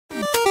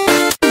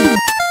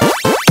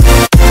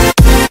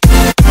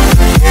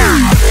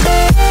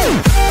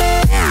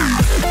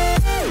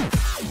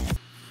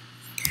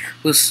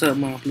What's up,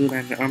 my Blue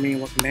Line Army?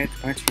 Welcome back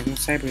to my channel,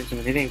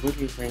 Cyberism. Today we'll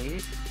be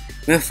playing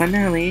the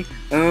finale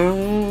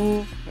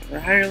of the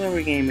higher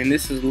lower game, and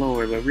this is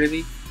lower, but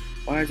really,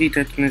 why is he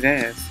touching his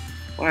ass?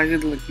 Why is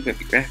it look he about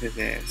to grab his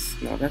ass?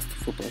 No, that's the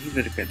football. He's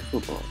about to grab the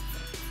football.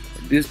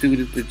 This dude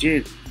is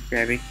legit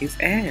grabbing his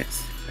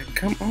ass. Like,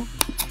 come on.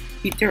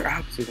 They're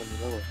opposite on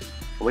the lower.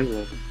 Way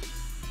lower.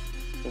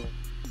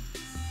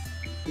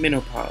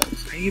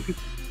 Menopause. How you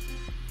people?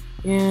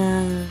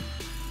 Yeah.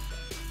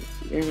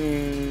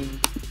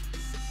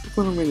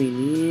 People don't really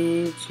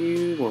need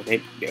you. Well,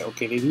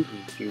 okay, they do need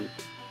you.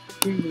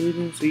 You're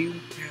living, so you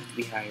have to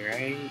be high,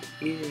 right?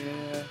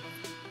 Yeah.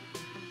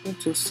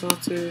 Mental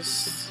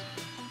Celtics.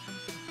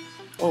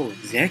 Oh,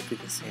 exactly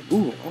the same.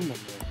 Ooh, I'm on the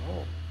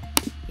roll.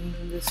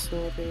 Eating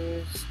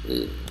disorders.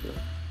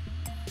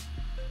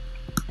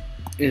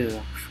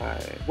 Ugh,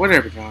 fine.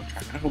 Whatever, John.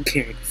 I don't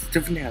care. This is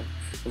the finale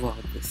of all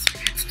of this.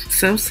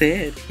 So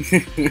sad.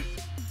 Suck even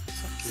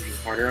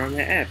harder on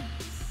the app.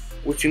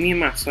 What you mean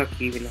by suck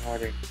even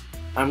harder?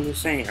 I'm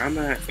just saying, I'm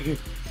not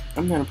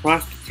a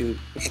prostitute.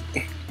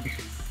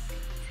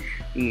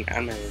 I'm not even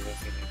gonna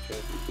say that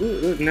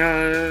joke.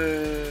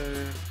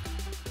 No.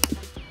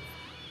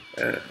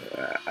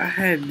 I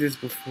had this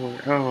before.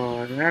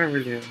 Oh, I don't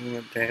really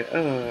want that.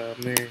 Oh,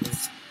 man.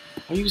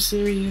 Are you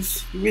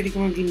serious? You really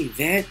gonna give me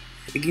that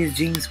against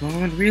James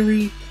Bond?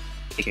 Really?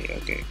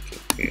 Okay.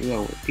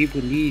 Well,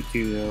 people need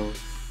you, though.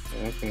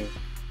 Okay.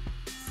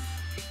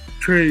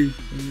 Trade.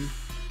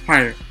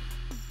 Higher.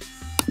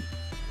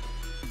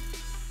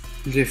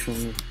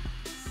 Differently.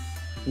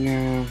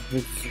 No,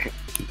 of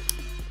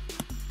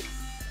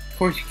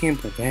course you can't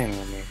put that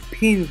on there.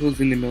 Pencils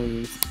in the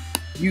millions.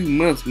 You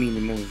must mean the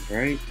millions,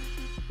 right?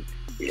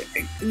 Yeah,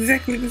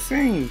 exactly the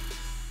same.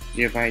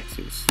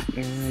 GIRLZ.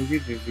 You're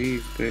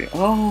diseased, but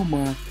oh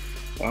my.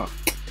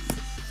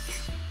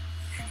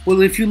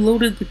 Well, if you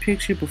loaded the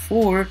picture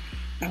before,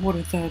 I would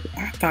have thought.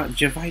 I thought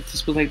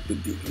GIRLZ was like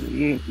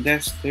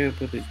that's there,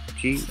 but the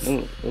G.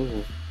 Oh.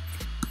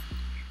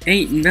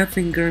 Ain't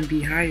nothing gonna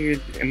be higher.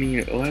 I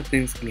mean, a lot of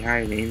things can be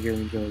higher than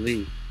Angelina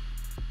Jolie.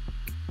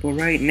 But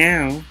right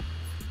now,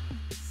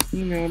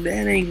 you know,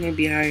 that ain't gonna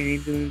be higher than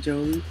Angelina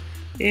Jolie.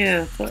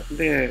 Yeah, fuck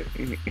that.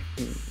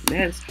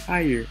 That's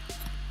higher.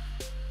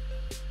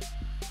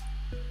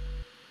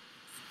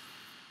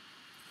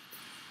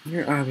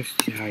 You're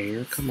obviously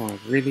higher. Come on,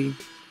 really?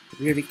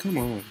 Really, come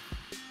on.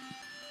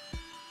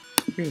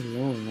 You're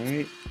lower,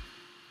 right?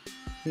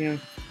 Yeah,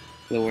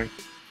 lower.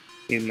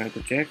 If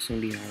Michael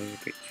Jackson be higher,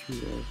 but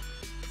you are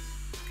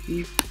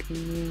people.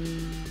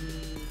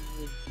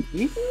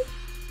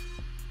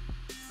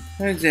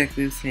 Not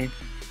exactly the same.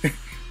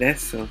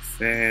 That's so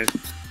sad.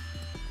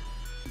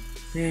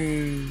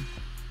 No,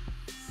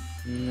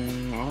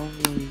 all of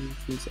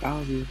this is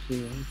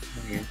obviously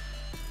higher.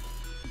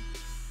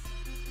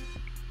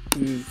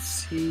 Let's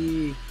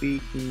see if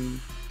we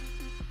can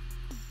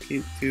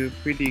get to a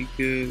pretty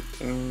good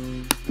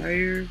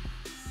higher,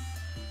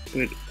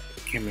 but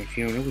camera, if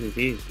you don't know what it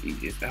is, you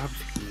just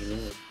obviously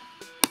know.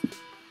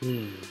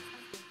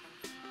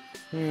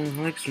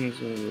 Election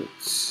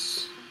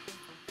results.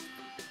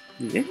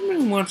 Did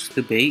anyone watch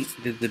the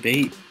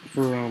debate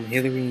for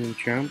Hillary and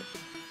Trump?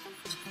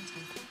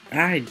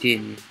 I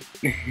didn't.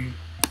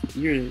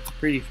 You're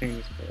pretty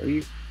famous, but are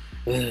you?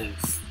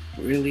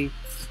 Really?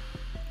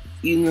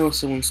 You know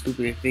someone's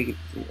stupid if they get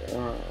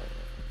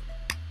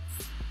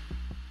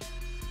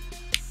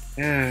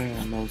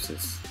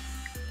Moses.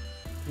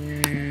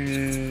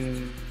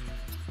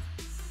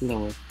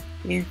 Lower.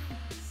 Yeah.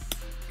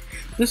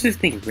 Let's just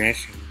think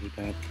rationally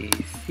about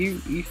this.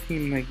 You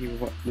seem like you're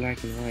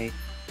black and white.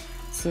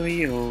 So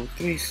yo,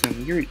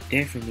 threesome, you're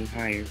definitely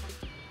higher.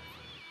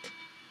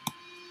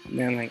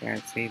 Not like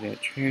I'd say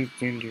that.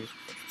 Transgenders.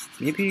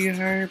 Maybe you're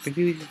higher, but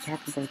people just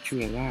talk about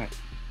you a lot.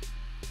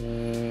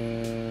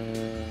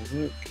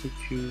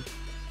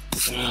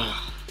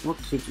 What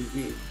could you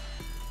be?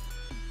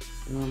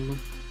 On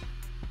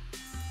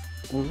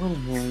one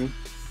hand,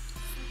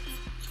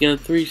 you got a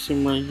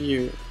threesome right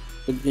here,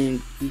 but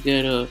then you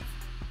got a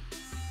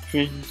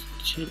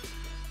transgender.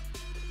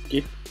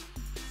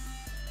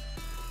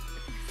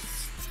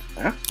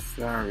 I'm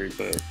sorry,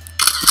 but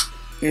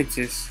it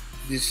just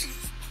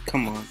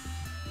come on,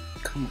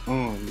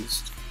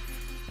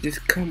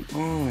 just come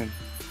on.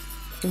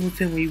 Don't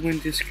tell me you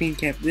went to screen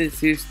cap this.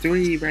 There's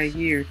 3 right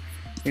here,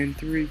 and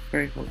 3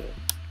 right. Hold up.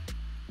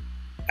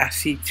 I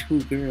see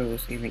 2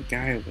 girls and a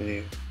guy over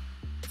there.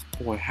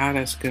 Boy, how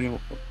that's gonna?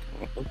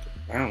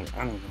 I don't know.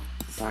 I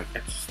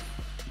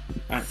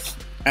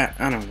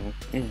don't know.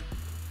 Yeah.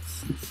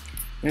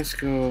 Let's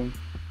go.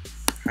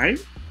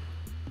 Right?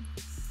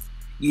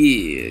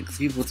 Yeah, cause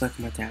people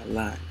talking about that a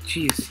lot.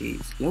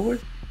 GUYZ lower.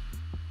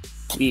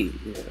 Yeah.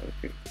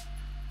 Okay.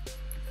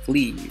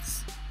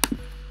 Fleas.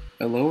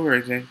 A lower,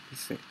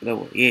 exactly.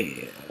 Lower.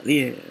 Yeah.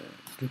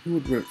 Who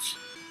would rich?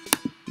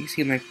 You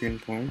seem like you're in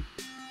porn.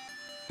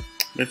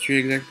 But you're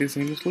exactly the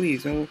same as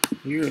fleas. Oh,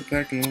 you're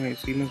black and white,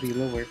 so you must be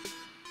lower.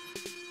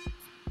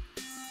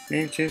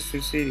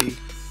 Manchester City.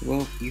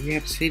 Well, you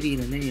have city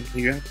in the name, so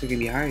you're actually gonna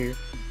be higher.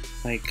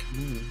 Like, come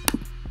on.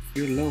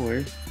 You're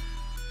lower.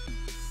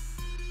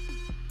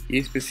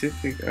 You're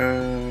specific.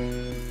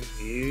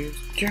 Here's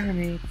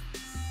Johnny.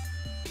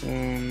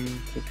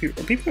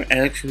 Are people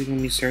actually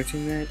gonna be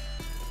searching that?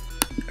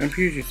 I'm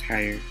pretty sure it's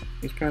higher.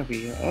 It's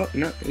probably. Oh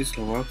no, it's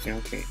lower.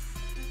 Okay.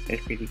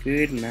 That's pretty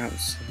good.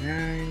 Mouse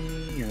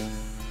 9.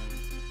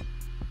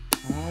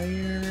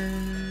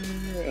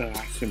 Higher.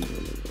 I shouldn't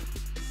really.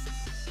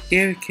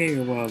 JFK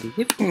or Wally?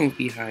 Which one would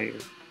be higher?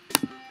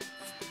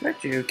 Let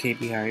JFK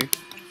be higher.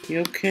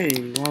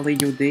 Okay, Wally,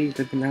 your days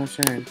have been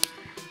outshine.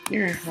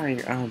 You're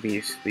higher,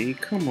 obviously.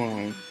 Come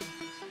on.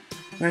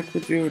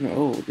 Michael Jordan.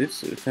 Oh,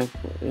 this is a tough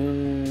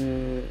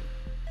one.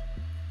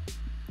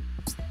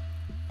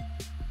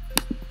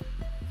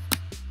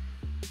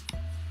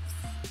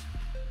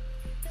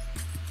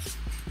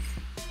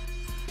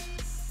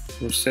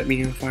 Will set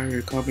me on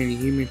fire, call me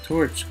the Human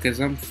Torch, because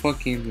I'm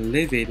fucking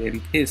livid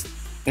and pissed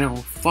and on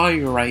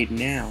fire right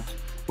now.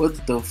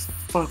 What the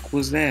fuck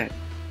was that?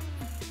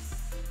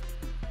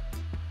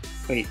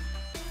 Wait,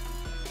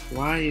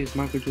 why is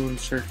Michael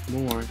Jordan's shirt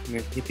more than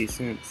 50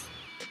 cents,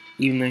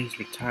 even though he's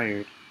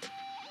retired?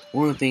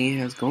 One thing he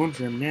has going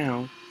for him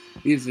now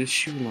is the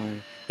shoe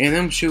line, and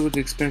them shoes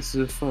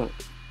expensive as fuck.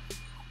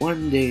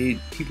 One day,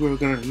 people are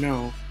gonna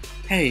know,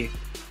 hey,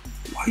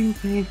 why are you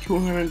paying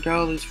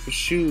 $200 for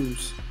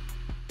shoes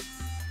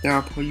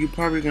that you're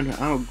probably gonna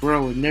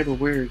outgrow and never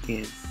wear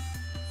again?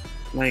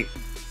 Like,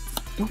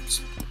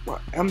 don't.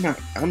 There's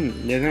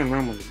nothing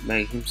wrong with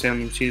like him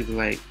selling them shoes for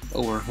like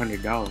over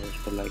 $100,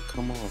 but like,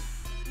 come on,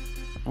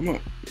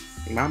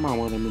 my mom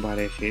wouldn't let me buy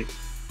that shit.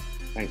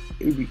 Like,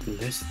 it would be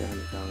less than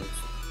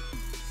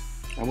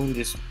 $100. I wouldn't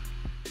just.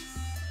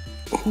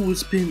 Who would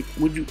spend?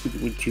 Would you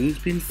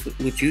spend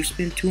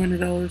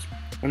 $200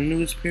 on the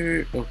newest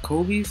pair of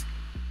Kobe's,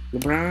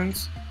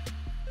 LeBron's,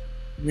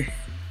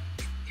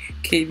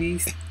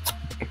 KB's,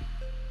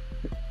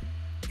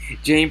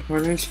 James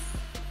Harden's?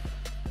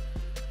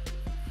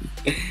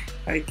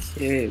 I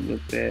can't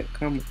with that.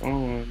 Come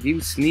on, you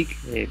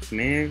sneakerheads,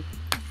 man.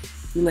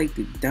 You like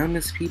the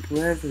dumbest people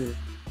ever.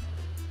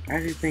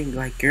 I just think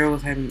like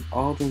girls having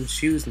all them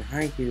shoes and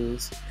high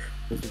heels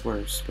was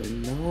worse, but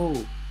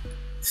no,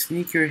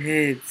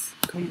 sneakerheads.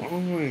 Come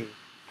on,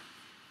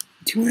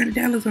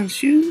 $200 on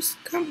shoes.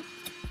 Come,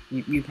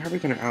 you're probably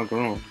gonna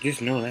outgrow them.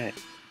 Just know that,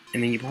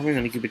 and then you're probably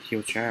gonna give it to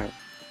your child,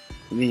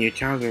 and then your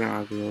child's gonna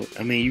outgrow it.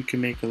 I mean, you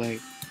can make it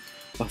like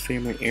a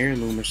family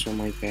heirloom or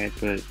something like that,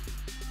 but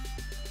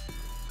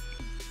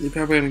you're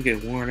probably gonna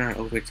get worn out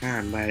over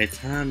time. By the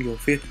time your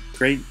 5th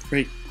great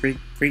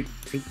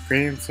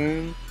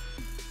grandson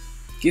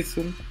gets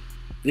them,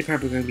 they're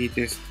probably gonna be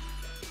just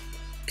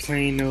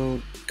plain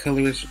old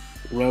colorless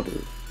rubber.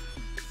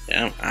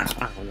 I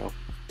don't know.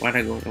 Why'd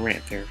I go on a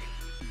rant there?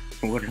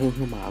 Who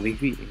am I? I'll be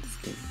feeding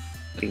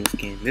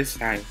skin. This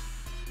side.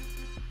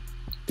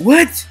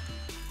 What?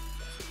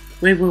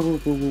 Wait.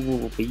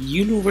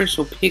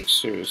 Universal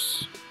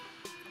Pictures.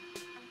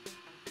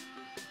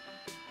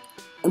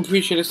 I'm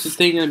pretty sure that's the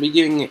thing at the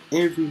beginning of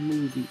every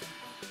movie.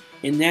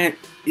 And that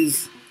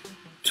is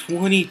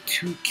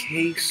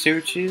 22K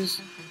searches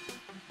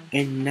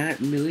and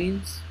not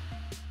millions?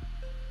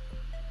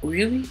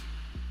 Really?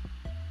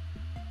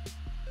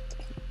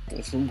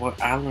 That's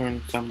what I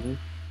learned something.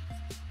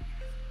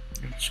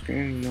 I'm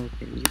screaming no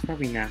thing. You're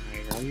probably not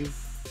high, are you?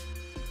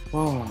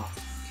 Oh,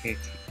 okay.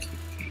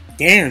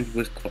 Damn, you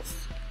was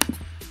close.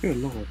 You're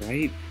low,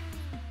 right?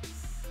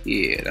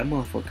 Yeah, that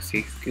motherfucker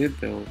tastes good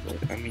though,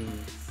 but I mean,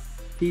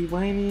 he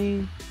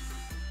whining.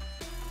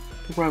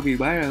 He'll probably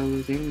buy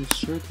those in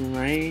certain,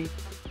 right?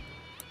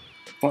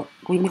 Fuck.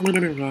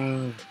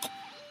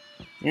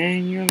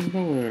 And you're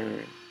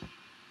lower.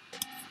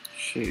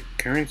 Shit,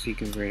 currency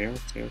converter.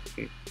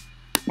 Okay.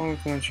 Oh my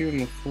gosh, you're in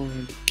the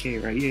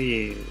 400K, right?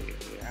 Yeah.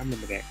 I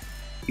remember that.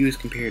 You was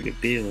compared to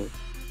Bill.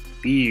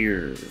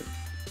 Beer.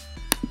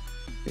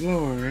 You're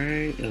lower,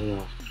 right?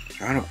 Ugh.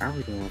 I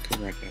really don't want to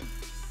come back up.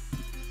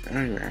 I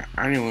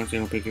didn't want to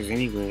take no pictures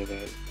anywhere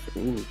that.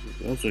 Ooh,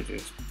 those are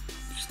just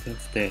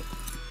stuff that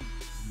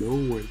no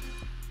one.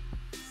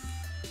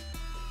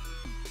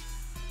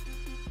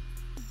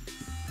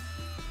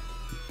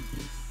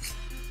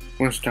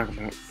 What's talking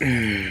about?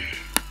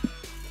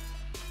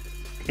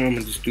 I'm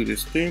gonna just do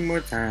this 3 more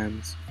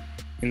times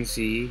and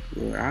see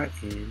where I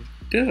end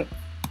up.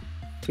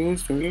 Come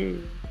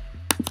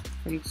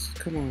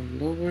on,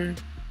 lower.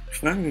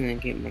 Finally gonna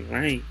get one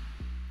right.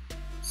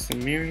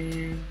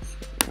 Sumerians.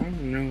 I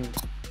don't know.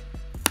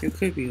 It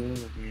could be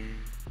lower, man.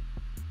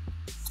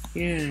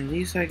 Yeah, at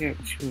least I got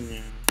 2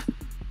 now.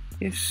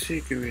 It's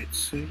cigarettes,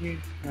 so you're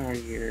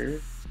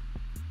higher.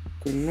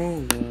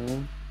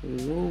 Granola,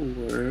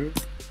 lower.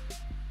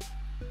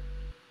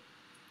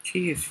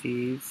 Chia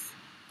seeds,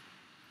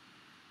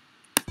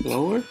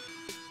 lower?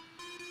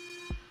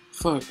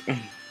 Fuck.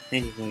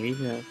 Anyway,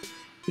 yeah.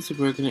 This is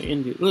where we're gonna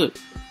end it. Look.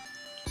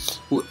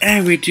 Well,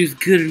 average is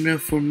good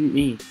enough for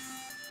me.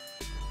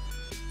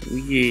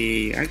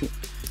 Yeah,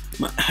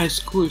 my high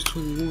score is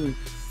 21.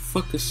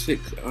 Fuck a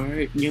 6,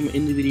 alright? Yeah, I'm gonna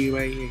end the video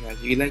right here, guys.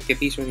 If you like that,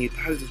 please show me a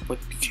positive support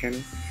to the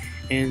channel.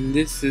 And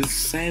this is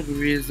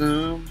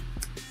Cyberism.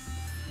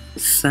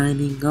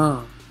 signing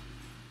off.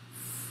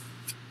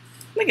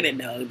 Look at that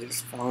dog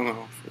just falling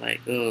off.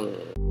 Like,